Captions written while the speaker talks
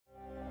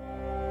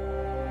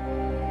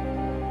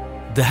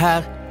Det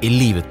här är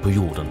Livet på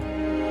jorden.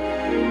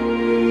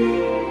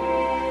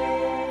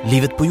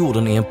 Livet på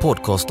jorden är en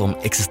podcast om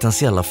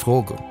existentiella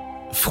frågor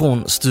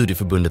från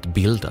studieförbundet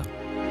Bilda.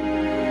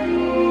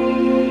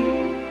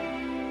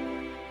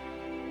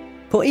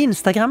 På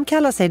Instagram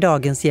kallar sig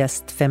dagens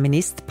gäst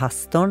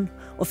feministpastorn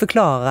och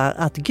förklarar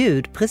att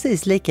Gud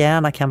precis lika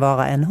gärna kan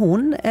vara en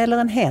hon eller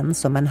en hen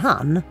som en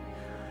han.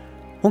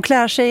 Hon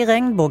klär sig i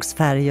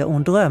regnbågsfärger och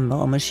hon drömmer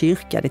om en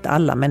kyrka dit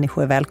alla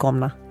människor är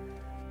välkomna.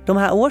 De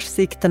här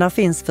åsikterna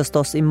finns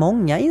förstås i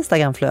många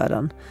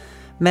Instagramflöden.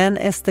 Men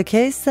Esther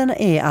Keisen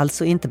är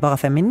alltså inte bara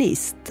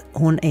feminist.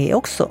 Hon är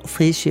också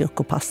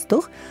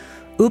frikyrkopastor,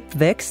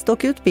 uppväxt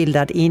och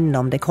utbildad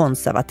inom det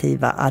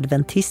konservativa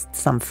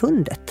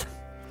adventistsamfundet.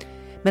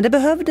 Men det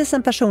behövdes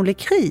en personlig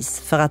kris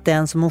för att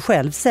den, som hon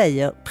själv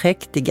säger,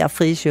 präktiga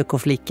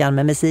frikyrkoflickan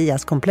med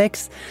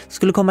messiaskomplex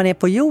skulle komma ner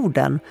på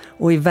jorden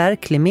och i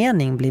verklig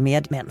mening bli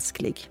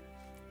medmänsklig.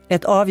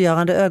 Ett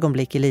avgörande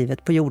ögonblick i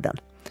livet på jorden.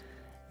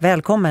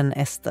 Välkommen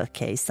Esther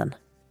Keisen.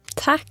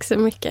 Tack så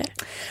mycket.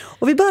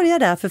 Och vi börjar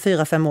där för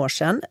 4-5 år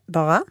sedan,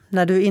 bara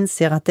när du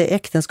inser att det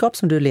äktenskap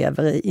som du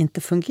lever i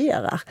inte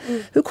fungerar.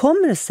 Hur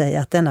kommer det sig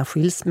att denna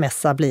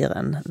skilsmässa blir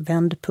en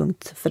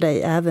vändpunkt för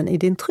dig även i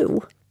din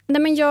tro?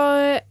 Nej, men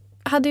jag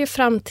hade ju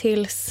fram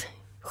tills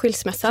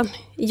skilsmässan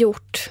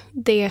gjort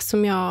det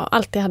som jag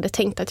alltid hade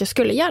tänkt att jag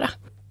skulle göra.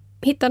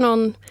 Hitta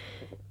någon,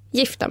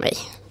 gifta mig.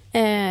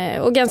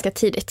 Och ganska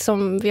tidigt,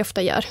 som vi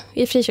ofta gör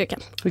i frikyrkan.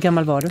 Hur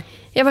gammal var du?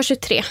 Jag var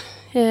 23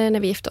 när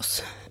vi gifte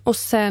oss. Och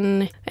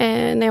sen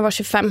när jag var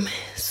 25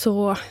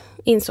 så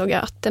insåg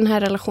jag att den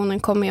här relationen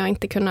kommer jag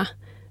inte kunna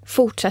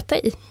fortsätta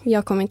i.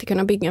 Jag kommer inte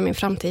kunna bygga min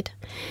framtid,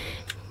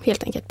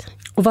 helt enkelt.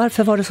 Och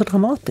varför var det så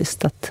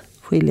dramatiskt att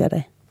skilja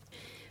dig?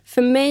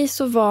 För mig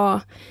så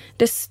var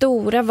det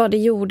stora vad det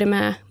gjorde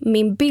med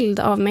min bild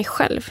av mig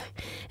själv.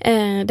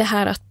 Det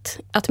här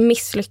att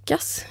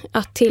misslyckas,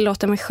 att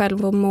tillåta mig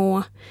själv att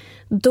må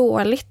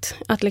dåligt.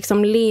 Att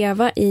liksom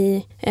leva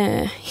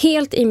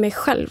helt i mig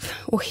själv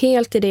och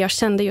helt i det jag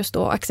kände just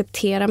då.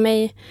 Acceptera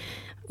mig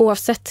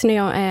oavsett när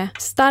jag är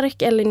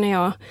stark eller när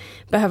jag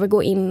behöver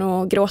gå in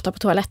och gråta på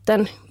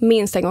toaletten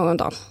minst en gång om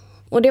dagen.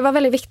 Och det var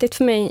väldigt viktigt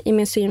för mig i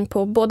min syn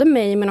på både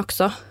mig men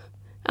också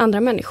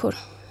andra människor.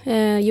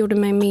 Gjorde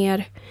mig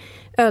mer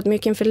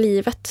ödmjuk inför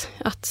livet.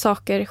 Att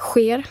saker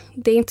sker.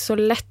 Det är inte så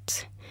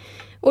lätt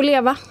att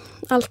leva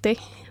alltid.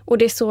 Och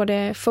det är så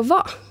det får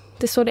vara.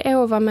 Det är så det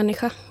är att vara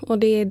människa. Och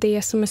det är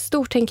det som är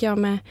stort, tänker jag,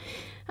 med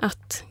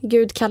att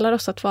Gud kallar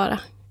oss att vara.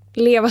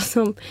 Leva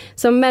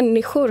som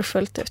människor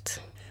fullt ut.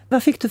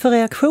 Vad fick du för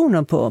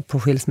reaktioner på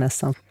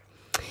skilsmässan?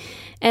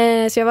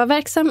 Så jag var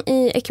verksam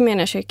i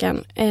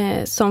Equmeniakyrkan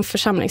som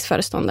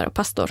församlingsföreståndare och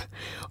pastor.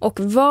 Och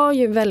var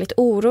ju väldigt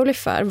orolig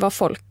för vad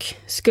folk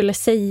skulle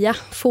säga.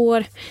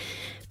 Får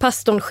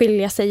pastorn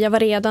skilja sig? Jag var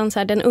redan så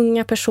här, den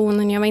unga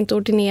personen, jag var inte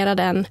ordinerad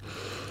än.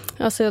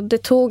 Alltså, det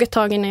tog ett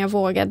tag innan jag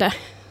vågade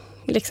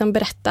liksom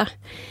berätta.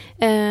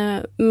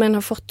 Men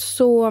har fått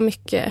så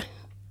mycket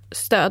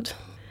stöd.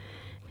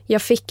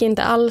 Jag fick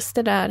inte alls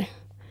det där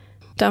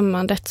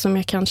dömandet som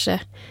jag kanske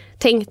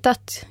tänkte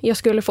att jag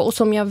skulle få och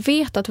som jag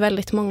vet att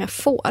väldigt många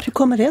får. Hur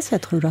kommer det sig,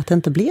 tror du, att det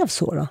inte blev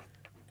så då?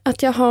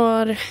 Att jag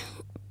har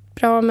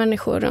bra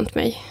människor runt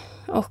mig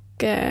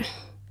och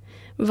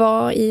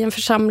var i en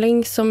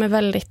församling som är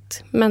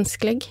väldigt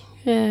mänsklig.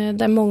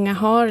 Där många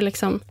har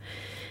liksom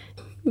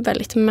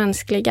väldigt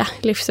mänskliga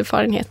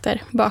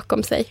livserfarenheter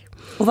bakom sig.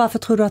 Och varför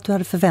tror du att du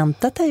hade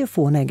förväntat dig att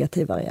få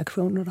negativa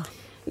reaktioner då?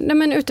 Nej,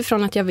 men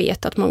utifrån att jag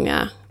vet att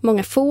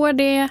många får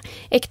det.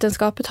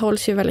 Äktenskapet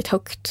hålls ju väldigt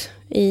högt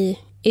i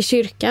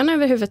kyrkan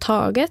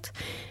överhuvudtaget.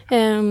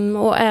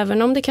 Och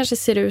även om det kanske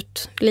ser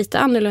ut lite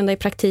annorlunda i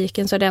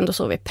praktiken så är det ändå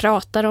så vi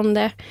pratar om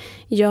det.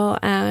 Jag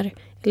är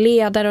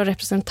ledare och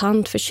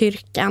representant för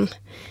kyrkan.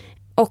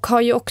 Och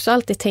har ju också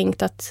alltid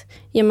tänkt att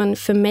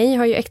för mig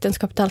har ju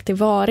äktenskapet alltid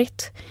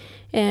varit.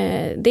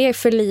 Det är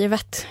för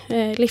livet.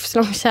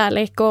 Livslång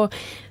kärlek och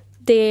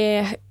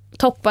det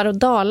toppar och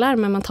dalar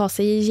men man tar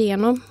sig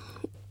igenom.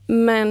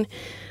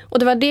 Och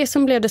det var det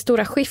som blev det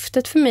stora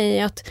skiftet för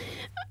mig, att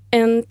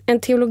en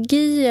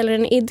teologi eller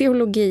en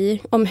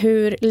ideologi om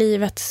hur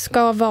livet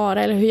ska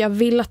vara eller hur jag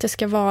vill att det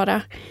ska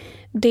vara,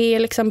 det är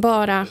liksom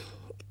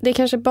det är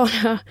kanske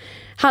bara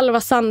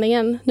halva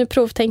sanningen. Nu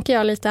provtänker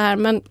jag lite här,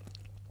 men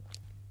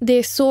det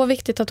är så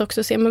viktigt att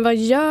också se, men vad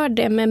gör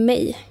det med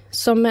mig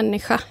som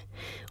människa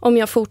om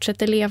jag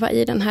fortsätter leva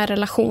i den här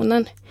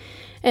relationen?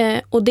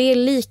 Och det är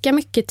lika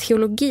mycket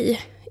teologi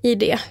i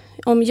det.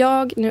 Om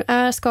jag nu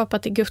är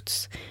skapad i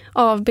Guds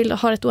avbild och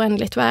har ett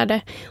oändligt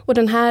värde och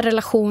den här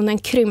relationen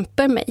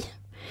krymper mig,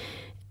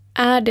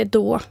 är det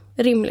då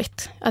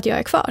rimligt att jag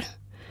är kvar?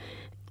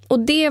 Och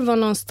det var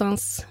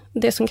någonstans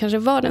det som kanske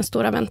var den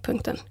stora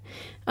vändpunkten.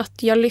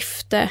 Att jag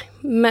lyfte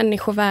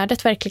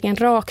människovärdet verkligen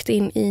rakt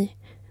in i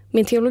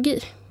min teologi.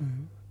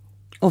 Mm.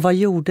 Och vad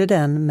gjorde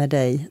den med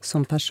dig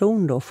som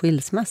person då,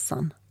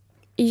 skilsmässan?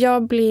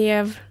 Jag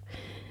blev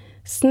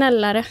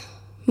snällare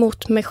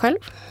mot mig själv.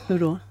 Hur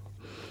då?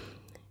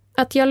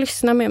 Att jag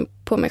lyssnar mer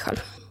på mig själv.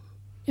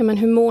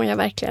 Hur mår jag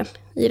verkligen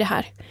i det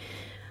här?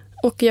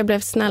 Och jag blev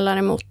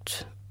snällare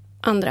mot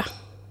andra.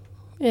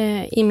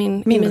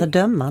 Mindre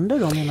dömande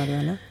då, menar du,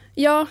 eller?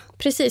 Ja,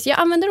 precis. Jag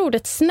använder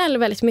ordet snäll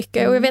väldigt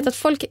mycket. Och jag vet att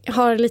folk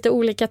har lite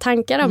olika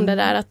tankar om det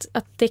där.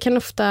 Att det kan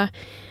ofta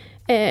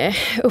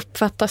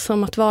uppfattas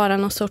som att vara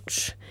någon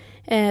sorts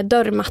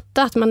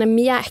dörrmatta. Att man är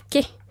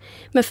mjäkig.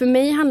 Men för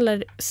mig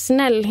handlar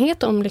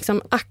snällhet om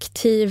liksom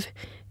aktiv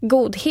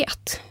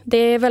godhet. Det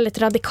är väldigt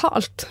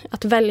radikalt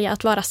att välja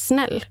att vara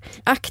snäll.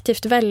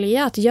 Aktivt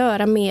välja att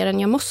göra mer än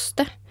jag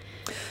måste.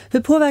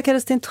 Hur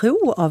påverkades din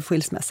tro av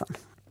skilsmässan?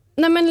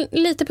 Nej, men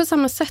lite på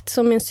samma sätt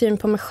som min syn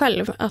på mig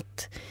själv.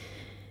 Att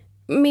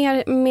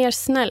mer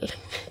snäll.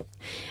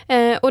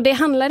 Och det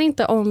handlar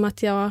inte om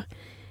att jag...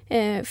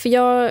 för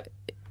jag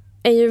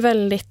är ju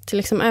väldigt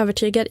liksom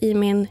övertygad i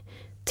min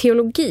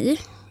teologi.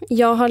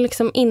 Jag har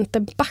liksom inte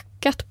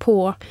backat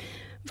på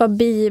vad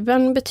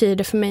Bibeln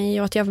betyder för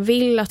mig och att jag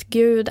vill att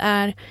Gud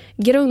är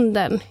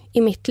grunden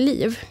i mitt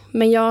liv.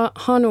 Men jag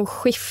har nog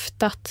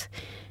skiftat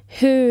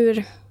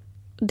hur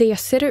det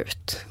ser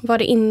ut, vad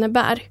det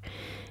innebär.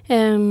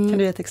 Kan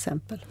du ge ett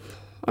exempel?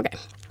 Okej.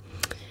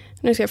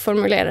 Nu ska jag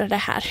formulera det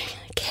här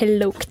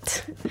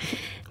klokt.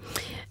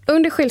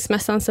 Under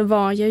skilsmässan så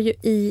var jag ju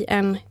i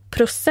en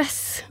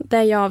process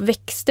där jag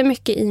växte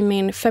mycket i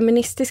min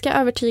feministiska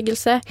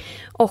övertygelse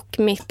och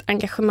mitt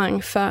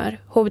engagemang för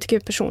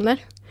hbtq-personer.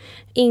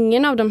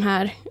 Ingen av de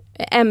här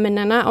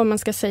ämnena, om man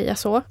ska säga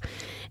så,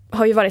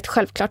 har ju varit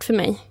självklart för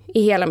mig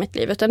i hela mitt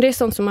liv. Utan det är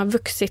sånt som har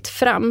vuxit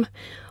fram.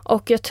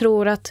 Och jag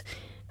tror att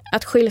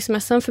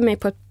skilsmässan för mig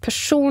på ett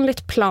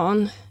personligt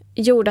plan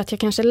gjorde att jag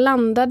kanske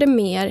landade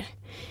mer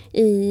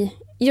i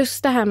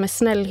just det här med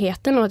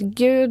snällheten och att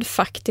Gud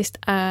faktiskt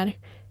är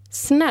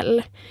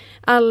snäll.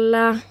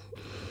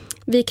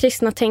 Vi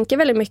kristna tänker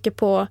väldigt mycket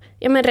på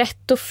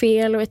rätt och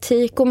fel och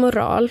etik och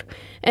moral.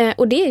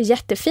 Och det är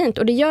jättefint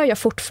och det gör jag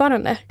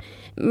fortfarande.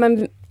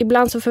 Men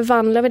ibland så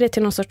förvandlar vi det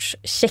till någon sorts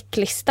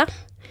checklista.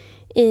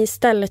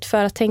 Istället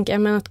för att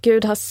tänka att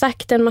Gud har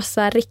sagt en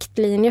massa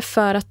riktlinjer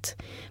för att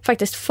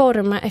faktiskt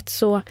forma ett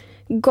så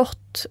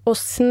gott och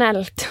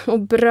snällt och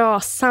bra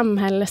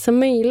samhälle som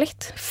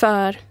möjligt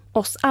för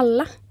oss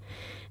alla.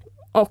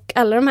 Och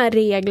alla de här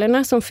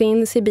reglerna som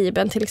finns i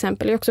Bibeln till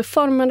exempel är också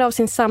formade av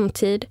sin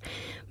samtid.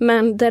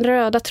 Men den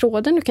röda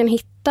tråden du kan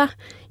hitta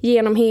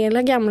genom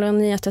hela Gamla och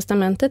Nya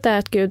testamentet är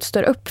att Gud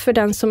står upp för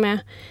den som är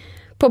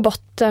på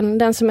botten,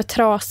 den som är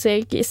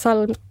trasig. I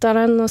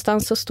Psaltaren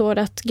någonstans så står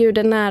det att Gud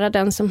är nära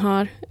den som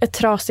har ett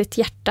trasigt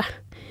hjärta.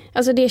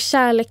 Alltså det är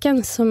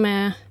kärleken som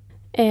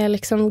är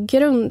liksom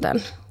grunden.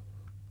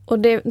 Och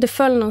det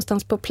föll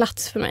någonstans på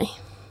plats för mig.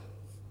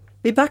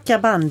 Vi backar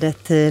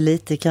bandet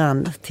lite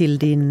grann till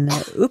din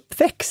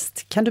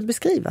uppväxt. Kan du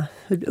beskriva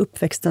hur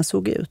uppväxten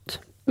såg ut?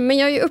 Men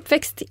jag är ju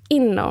uppväxt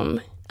inom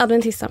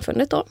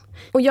Adventistsamfundet då.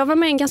 Och jag var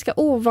med i en ganska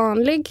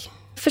ovanlig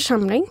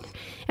församling.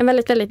 En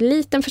väldigt, väldigt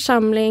liten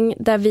församling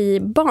där vi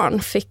barn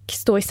fick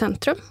stå i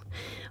centrum.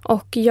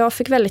 Och jag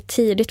fick väldigt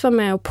tidigt vara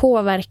med och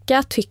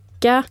påverka,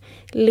 tycka,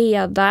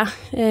 leda.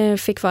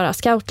 Fick vara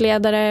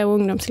scoutledare och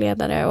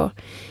ungdomsledare och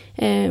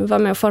vara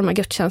med och forma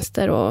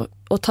gudstjänster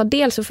och ta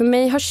del. Så för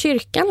mig har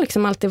kyrkan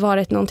liksom alltid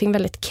varit någonting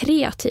väldigt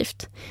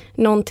kreativt.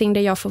 Någonting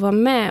där jag får vara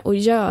med och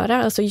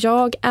göra. Alltså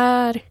jag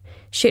är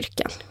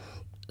kyrkan.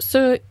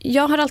 Så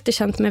jag har alltid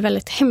känt mig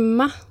väldigt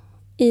hemma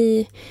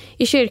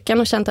i kyrkan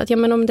och känt att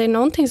om det är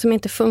någonting som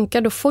inte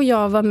funkar då får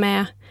jag vara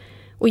med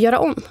och göra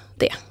om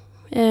det.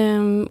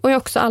 Och jag har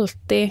också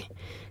alltid,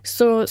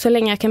 så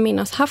länge jag kan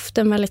minnas, haft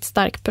en väldigt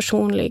stark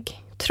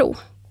personlig tro.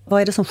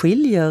 Vad är det som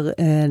skiljer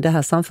det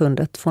här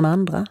samfundet från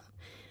andra?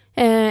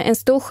 En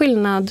stor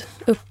skillnad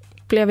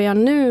upplever jag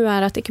nu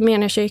är att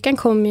Equmeniakyrkan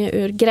kommer ju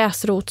ur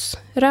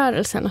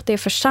gräsrotsrörelsen. Att det är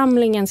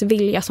församlingens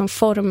vilja som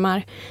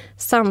formar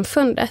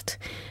samfundet.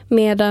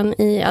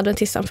 Medan i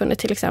Adventistsamfundet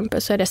till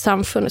exempel så är det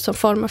samfundet som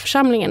formar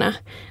församlingarna.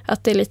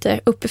 Att det är lite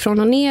uppifrån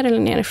och ner eller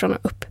nerifrån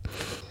och upp.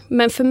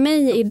 Men för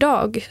mig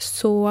idag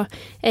så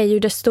är ju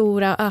det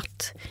stora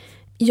att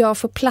jag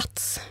får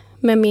plats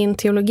med min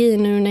teologi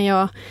nu när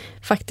jag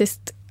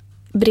faktiskt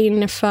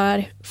brinner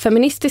för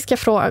feministiska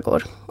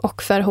frågor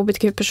och för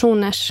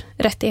hbtq-personers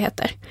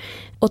rättigheter.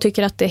 Och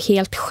tycker att det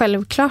helt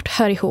självklart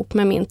hör ihop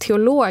med min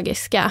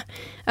teologiska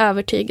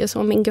övertygelse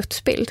och min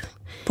gudsbild.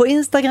 På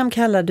Instagram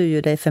kallar du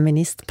ju dig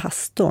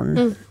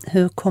feministpastorn.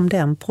 Hur kom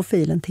den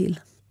profilen till?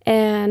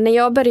 När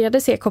jag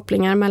började se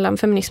kopplingar mellan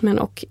feminismen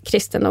och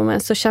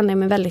kristendomen så kände jag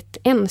mig väldigt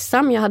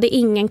ensam. Jag hade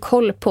ingen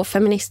koll på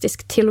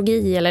feministisk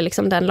teologi eller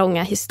liksom den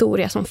långa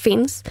historia som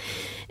finns.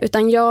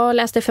 Utan jag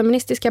läste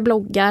feministiska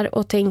bloggar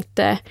och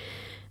tänkte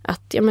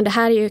att det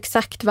här är ju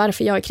exakt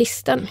varför jag är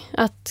kristen.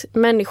 Att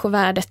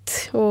människovärdet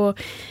och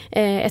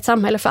ett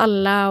samhälle för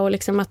alla och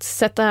liksom att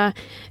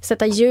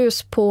sätta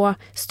ljus på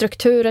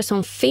strukturer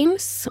som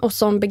finns och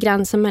som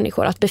begränsar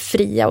människor, att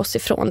befria oss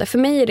ifrån det. För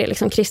mig är det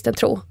liksom kristen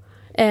tro.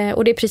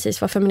 Och det är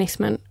precis vad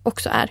feminismen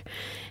också är.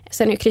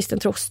 Sen är ju kristen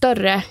tro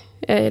större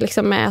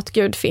liksom med att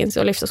Gud finns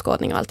och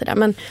livsåskådning och allt det där.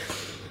 Men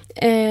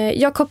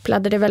jag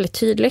kopplade det väldigt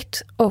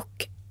tydligt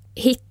och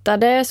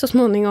hittade så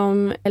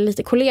småningom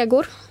lite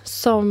kollegor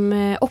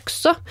som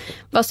också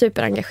var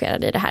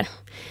superengagerade i det här.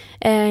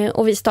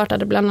 Och vi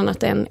startade bland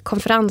annat en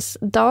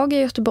konferensdag i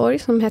Göteborg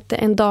som hette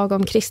En dag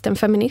om kristen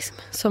feminism,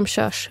 som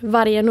körs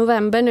varje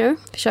november nu.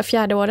 Vi kör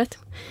 4:e året.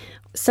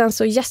 Sen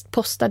så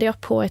gästpostade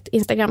jag på ett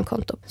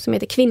Instagramkonto som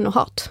heter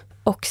Kvinnohat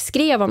och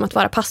skrev om att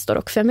vara pastor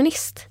och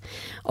feminist.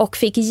 Och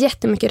fick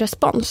jättemycket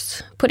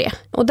respons på det.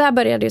 Och där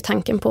började ju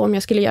tanken på om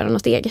jag skulle göra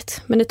något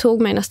eget. Men det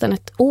tog mig nästan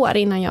ett år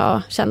innan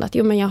jag kände att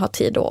men jag har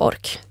tid och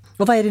ork.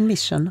 Och vad är din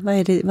mission? Vad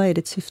är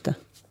ditt syfte?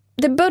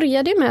 Det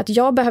började ju med att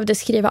jag behövde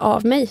skriva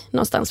av mig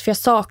någonstans. För jag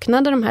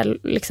saknade de här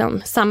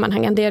liksom,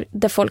 sammanhangen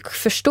där folk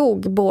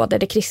förstod både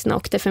det kristna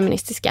och det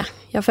feministiska.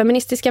 Jag har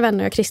feministiska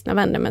vänner och kristna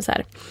vänner, men så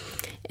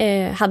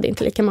här, hade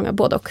inte lika många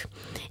både och.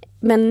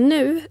 Men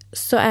nu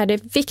så är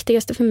det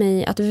viktigaste för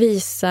mig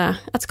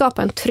att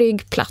skapa en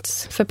trygg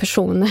plats för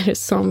personer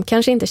som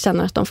kanske inte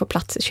känner att de får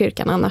plats i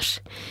kyrkan annars.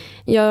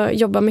 Jag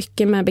jobbar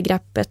mycket med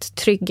begreppet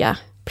trygga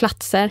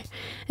platser.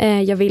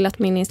 Jag vill att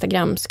min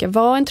Instagram ska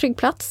vara en trygg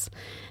plats.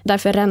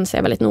 Därför rensar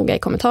jag väldigt noga i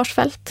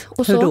kommentarsfält.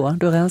 Och hur då?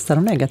 Du rensar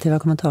de negativa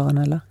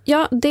kommentarerna eller?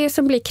 Ja, det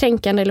som blir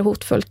kränkande eller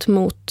hotfullt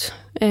mot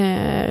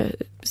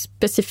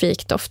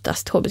specifikt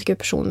oftast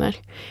hbtq-personer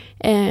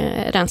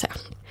rensar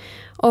jag.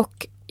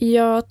 Och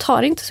jag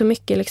tar inte så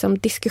mycket liksom,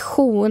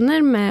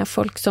 diskussioner med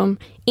folk som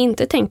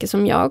inte tänker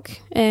som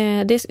jag.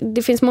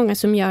 Det finns många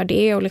som gör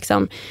det. Och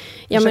liksom,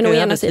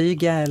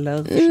 övertyga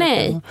eller...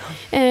 Nej,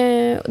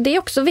 det är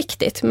också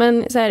viktigt.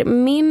 Men så här,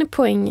 min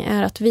poäng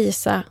är att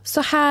visa,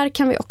 så här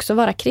kan vi också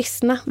vara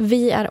kristna.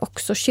 Vi är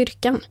också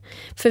kyrkan.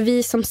 För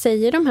vi som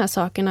säger de här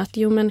sakerna, att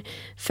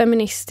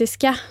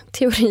feministiska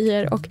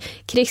teorier och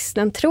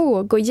kristen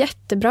tro går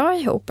jättebra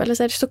ihop. Eller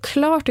så är det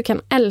såklart du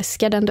kan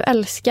älska den du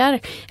älskar.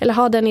 Eller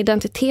ha den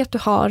identitet du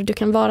har. Du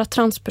kan vara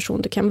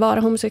transperson, du kan vara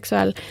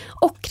homosexuell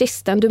och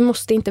kristen. Du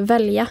måste inte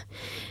välja.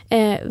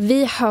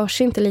 Vi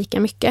hörs inte lika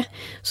mycket.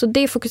 Så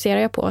det fokuserar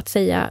jag på att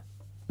säga,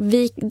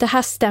 det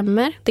här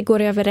stämmer. Det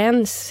går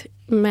överens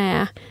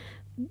med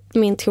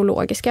min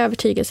teologiska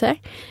övertygelse.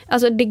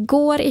 Alltså det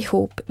går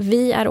ihop.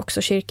 Vi är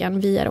också kyrkan,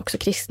 vi är också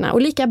kristna.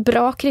 Och lika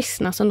bra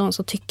kristna som de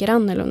som tycker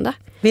annorlunda.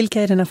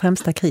 Vilka är dina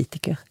främsta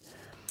kritiker?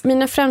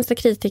 Mina främsta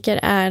kritiker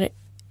är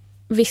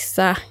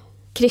vissa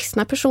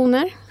kristna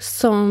personer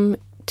som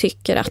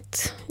tycker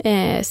att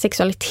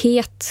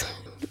sexualitet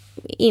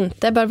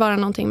inte bör vara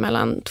någonting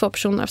mellan två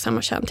personer av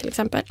samma kön till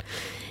exempel.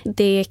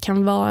 Det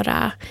kan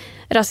vara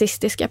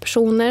rasistiska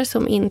personer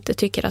som inte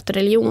tycker att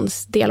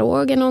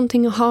religionsdialog är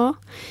någonting att ha.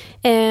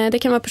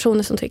 Det kan vara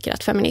personer som tycker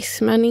att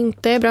feminismen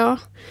inte är bra.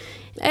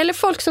 Eller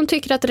folk som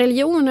tycker att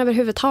religion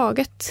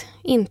överhuvudtaget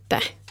inte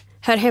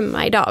hör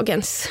hemma i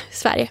dagens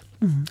Sverige.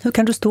 Hur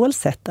kan du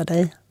stålsätta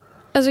dig?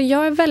 Alltså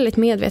jag är väldigt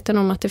medveten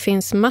om att det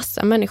finns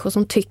massa människor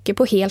som tycker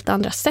på helt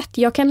andra sätt.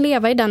 Jag kan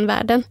leva i den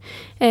världen.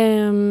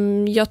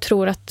 Jag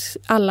tror att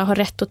alla har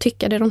rätt att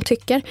tycka det de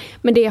tycker.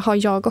 Men det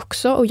har jag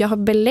också, och jag har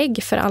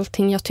belägg för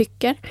allting jag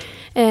tycker.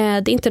 Det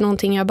är inte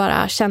någonting jag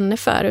bara känner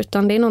för,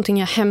 utan det är någonting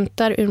jag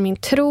hämtar ur min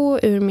tro,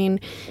 ur min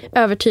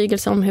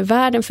övertygelse om hur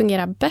världen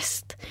fungerar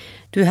bäst.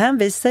 Du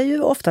hänvisar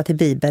ju ofta till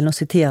Bibeln och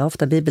citerar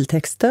ofta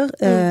bibeltexter.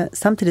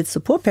 Samtidigt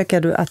så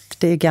påpekar du att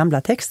det är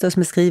gamla texter som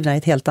är skrivna i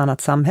ett helt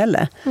annat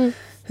samhälle.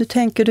 Hur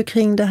tänker du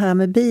kring det här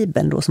med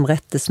Bibeln då som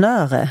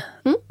rättesnöre?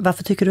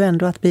 Varför tycker du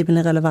ändå att Bibeln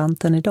är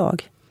relevant än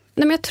idag?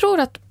 Nej, men jag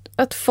tror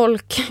att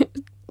folk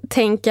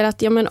tänker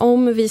att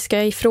om vi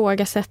ska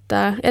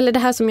ifrågasätta, eller det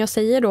här som jag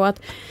säger då, att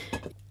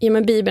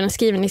Bibeln är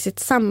skriven i sitt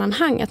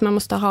sammanhang, att man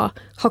måste ha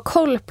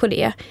koll på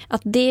det,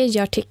 att det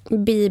gör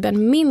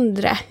Bibeln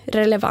mindre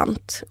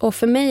relevant. Och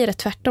för mig är det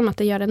tvärtom, att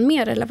det gör den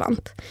mer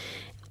relevant.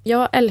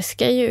 Jag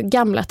älskar ju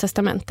Gamla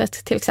testamentet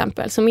till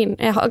exempel, som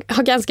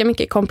har ganska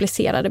mycket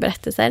komplicerade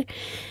berättelser.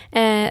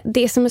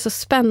 Det som är så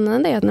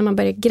spännande är att när man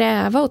börjar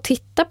gräva och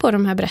titta på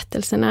de här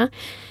berättelserna,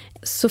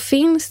 så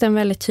finns det en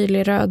väldigt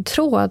tydlig röd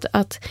tråd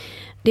att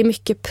det är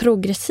mycket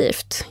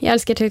progressivt. Jag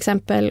älskar till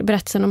exempel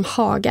berättelsen om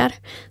Hagar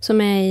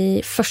som är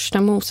i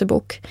Första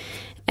Mosebok.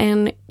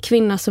 En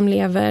kvinna som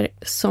lever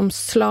som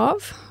slav.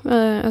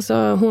 Alltså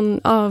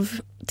hon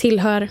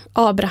tillhör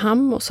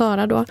Abraham och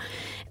Sara då.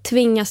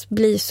 Tvingas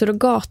bli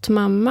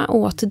surrogatmamma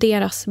åt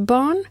deras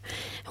barn.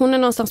 Hon är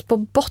någonstans på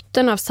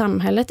botten av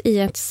samhället i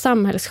ett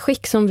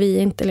samhällsskick som vi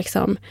inte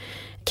liksom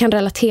kan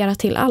relatera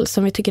till alls,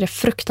 som vi tycker är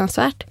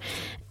fruktansvärt.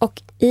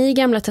 Och i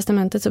Gamla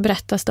testamentet så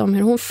berättas det om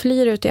hur hon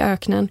flyr ut i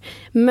öknen,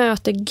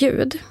 möter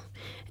Gud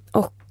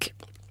och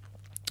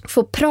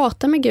får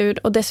prata med Gud,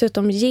 och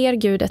dessutom ger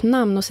Gud ett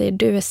namn och säger: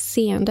 du är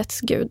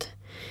seendets Gud.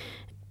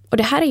 Och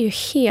det här är ju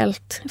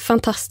helt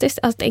fantastiskt,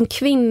 att en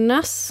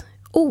kvinnas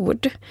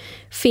ord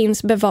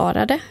finns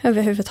bevarade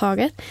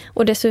överhuvudtaget,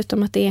 och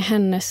dessutom att det är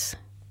hennes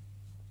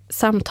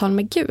samtal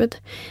med Gud.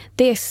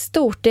 Det är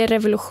stort, det är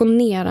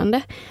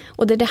revolutionerande,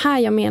 och det är det här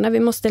jag menar, vi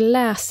måste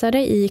läsa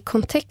det i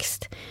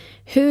kontext.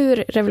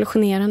 Hur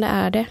revolutionerande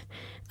är det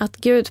att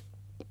Gud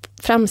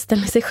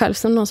framställer sig själv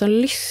som någon som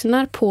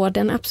lyssnar på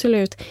den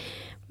absolut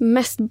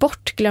mest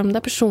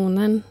bortglömda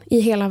personen i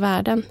hela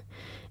världen.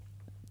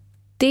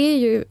 Det är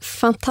ju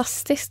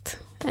fantastiskt.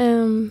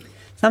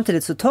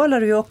 Samtidigt så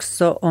talar du ju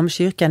också om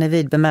kyrkan i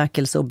vid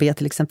bemärkelse och ber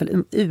till exempel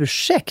om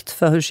ursäkt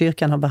för hur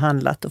kyrkan har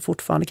behandlat och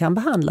fortfarande kan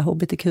behandla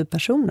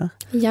hbtq-personer.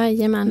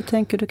 Jajamän. Hur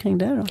tänker du kring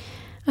det då?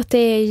 Att det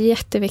är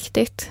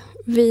jätteviktigt.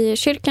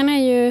 Kyrkan är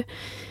ju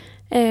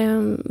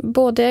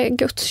både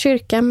Guds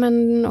kyrka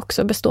men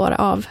också består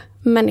av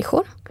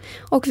människor.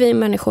 Och vi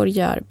människor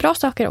gör bra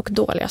saker och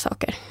dåliga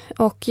saker.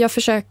 Och jag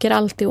försöker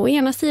alltid å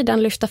ena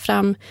sidan lyfta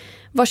fram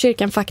vad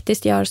kyrkan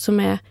faktiskt gör som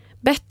är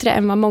bättre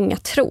än vad många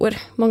tror.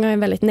 Många har en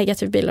väldigt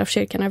negativ bild av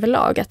kyrkan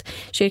överlag, att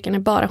kyrkan är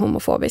bara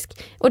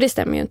homofobisk. Och det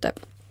stämmer ju inte.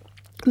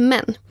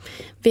 Men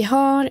vi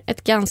har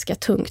ett ganska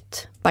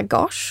tungt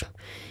bagage.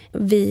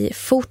 Vi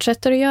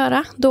fortsätter att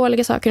göra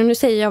dåliga saker. Och nu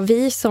säger jag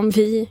vi som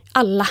vi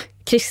alla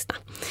kristna.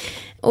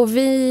 Och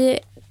vi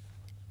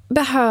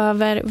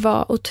behöver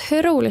vara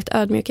otroligt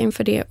ödmjuka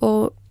inför det.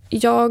 Och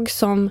jag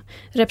som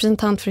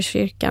representant för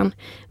kyrkan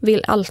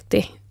vill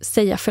alltid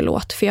säga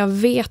förlåt. För jag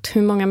vet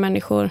hur många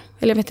människor,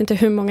 eller jag vet inte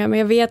hur många, men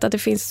jag vet att det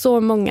finns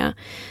så många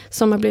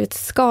som har blivit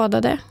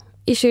skadade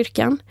i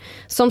kyrkan.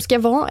 Som ska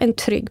vara en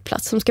trygg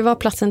plats, som ska vara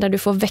platsen där du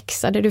får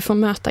växa, där du får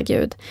möta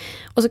Gud.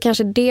 Och så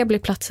kanske det blir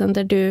platsen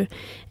där du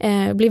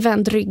blir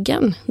vänd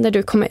ryggen när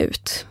du kommer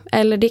ut.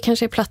 Eller det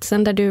kanske är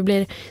platsen där du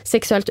blir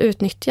sexuellt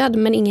utnyttjad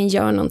men ingen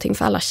gör någonting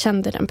för alla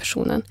kände den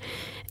personen.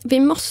 Vi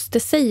måste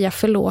säga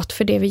förlåt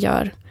för det vi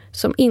gör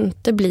som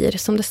inte blir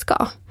som det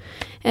ska.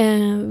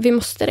 Vi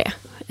måste det.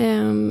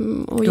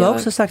 Och du har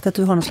också sagt att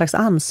du har någon slags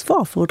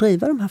ansvar för att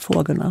driva de här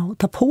frågorna och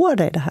ta på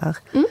dig det här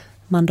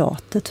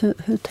mandatet.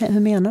 Hur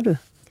menar du?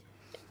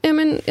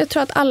 Jag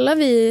tror att alla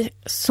vi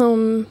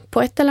som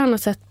på ett eller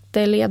annat sätt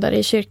är ledare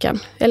i kyrkan,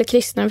 eller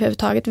kristna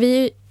överhuvudtaget,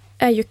 vi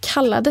är ju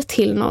kallade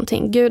till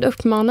någonting. Gud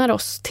uppmanar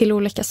oss till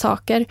olika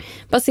saker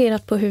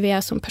baserat på hur vi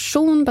är som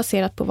person,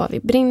 baserat på vad vi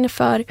brinner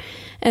för.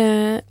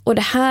 Och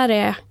det här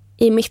är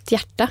i mitt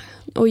hjärta.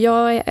 Och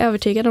jag är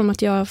övertygad om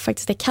att jag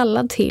faktiskt är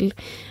kallad till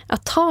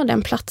att ta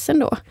den platsen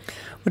då.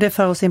 Och det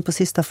för oss in på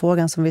sista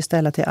frågan som vi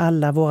ställer till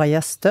alla våra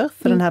gäster.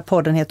 För den här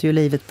podden heter ju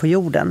Livet på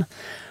jorden.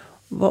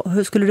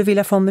 Hur skulle du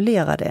vilja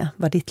formulera det?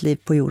 Vad ditt liv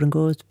på jorden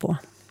går ut på?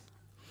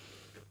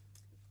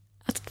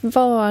 Att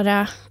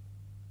vara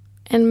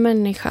en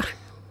människa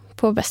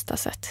på bästa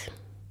sätt.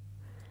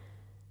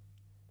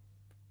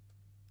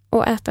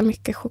 Och äta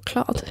mycket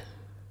choklad.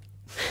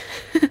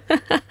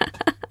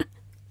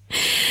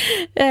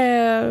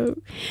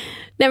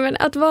 Nej, men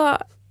att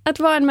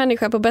vara en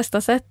människa på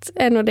bästa sätt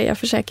är nog det jag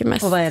försöker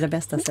mest. Och vad är det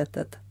bästa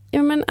sättet?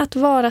 Ja, men att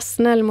vara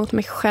snäll mot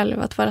mig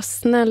själv, att vara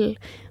snäll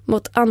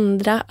mot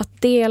andra,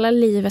 att dela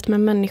livet med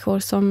människor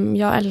som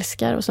jag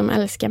älskar och som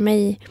älskar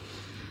mig.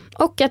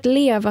 Och att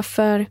leva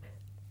för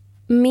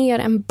mer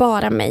än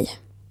bara mig.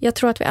 Jag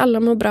tror att vi alla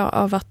mår bra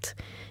av att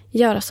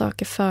göra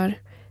saker för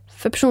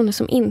personer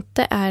som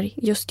inte är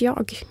just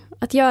jag.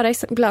 Att göra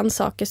ibland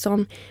saker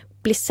som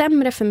blir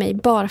sämre för mig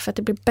bara för att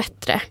det blir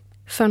bättre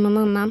för någon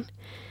annan.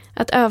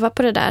 Att öva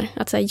på det där.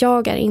 Att säga,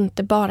 jag är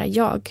inte bara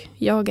jag.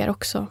 Jag är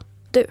också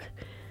du.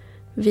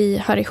 Vi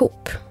hör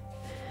ihop.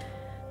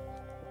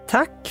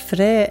 Tack för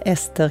det,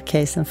 Ester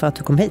Keisen, för att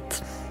du kom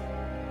hit.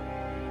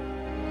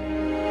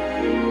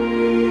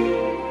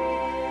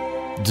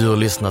 Du har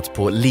lyssnat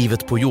på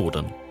Livet på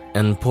jorden.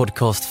 En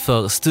podcast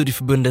för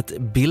studieförbundet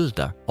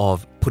Bilda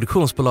av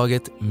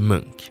produktionsbolaget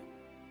Munk.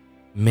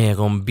 Mer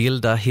om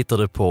Bilda hittar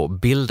du på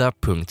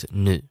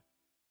bilda.nu.